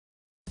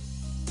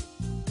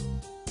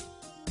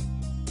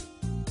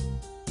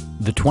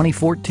the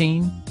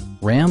 2014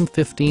 Ram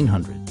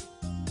 1500.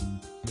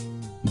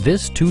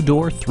 This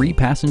two-door,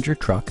 three-passenger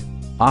truck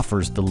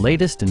offers the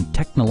latest in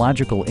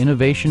technological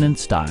innovation and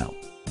style.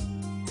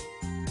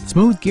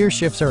 Smooth gear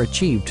shifts are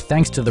achieved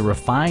thanks to the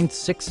refined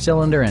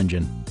six-cylinder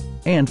engine.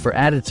 And for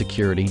added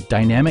security,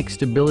 dynamic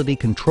stability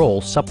control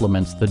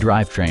supplements the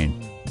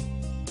drivetrain.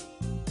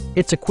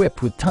 It's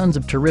equipped with tons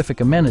of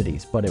terrific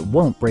amenities, but it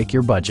won't break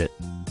your budget,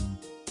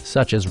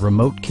 such as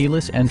remote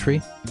keyless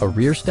entry, a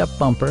rear step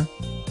bumper,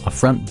 a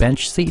front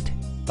bench seat,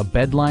 a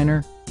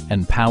bedliner,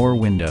 and power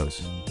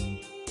windows.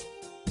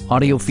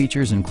 Audio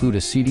features include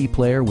a CD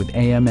player with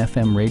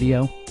AM/FM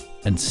radio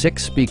and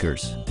 6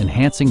 speakers,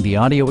 enhancing the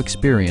audio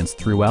experience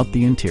throughout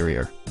the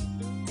interior.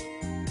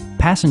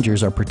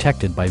 Passengers are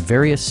protected by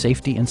various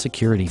safety and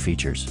security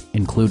features,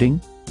 including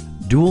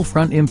dual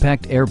front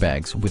impact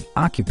airbags with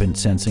occupant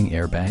sensing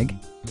airbag,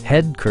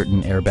 head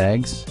curtain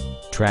airbags,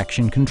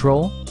 traction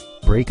control,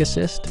 brake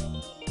assist,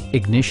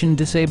 ignition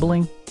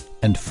disabling,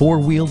 and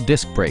 4-wheel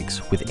disc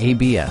brakes with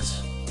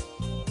ABS.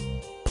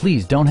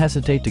 Please don't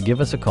hesitate to give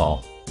us a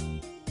call.